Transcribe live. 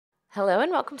Hello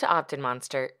and welcome to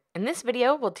OptinMonster. In this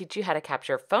video, we'll teach you how to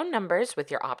capture phone numbers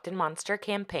with your OptinMonster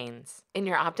campaigns. In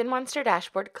your OptinMonster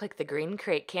dashboard, click the green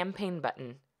Create Campaign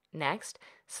button. Next,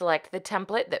 select the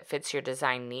template that fits your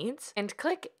design needs and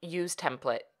click Use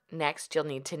Template. Next, you'll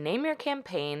need to name your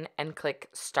campaign and click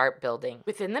Start Building.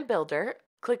 Within the builder,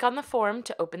 click on the form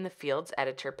to open the Fields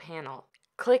Editor panel.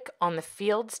 Click on the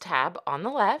Fields tab on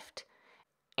the left,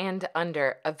 and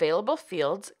under Available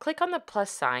Fields, click on the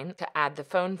plus sign to add the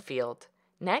phone field.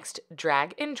 Next,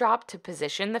 drag and drop to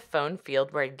position the phone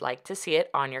field where you'd like to see it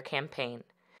on your campaign.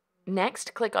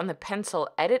 Next, click on the pencil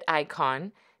edit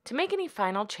icon to make any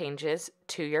final changes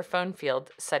to your phone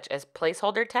field, such as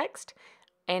placeholder text,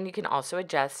 and you can also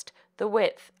adjust the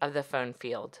width of the phone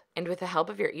field. And with the help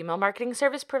of your email marketing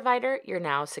service provider, you're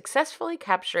now successfully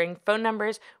capturing phone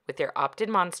numbers with your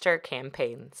OptinMonster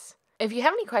campaigns. If you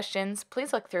have any questions,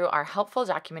 please look through our helpful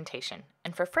documentation.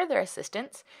 And for further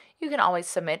assistance, you can always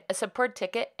submit a support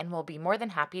ticket and we'll be more than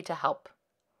happy to help.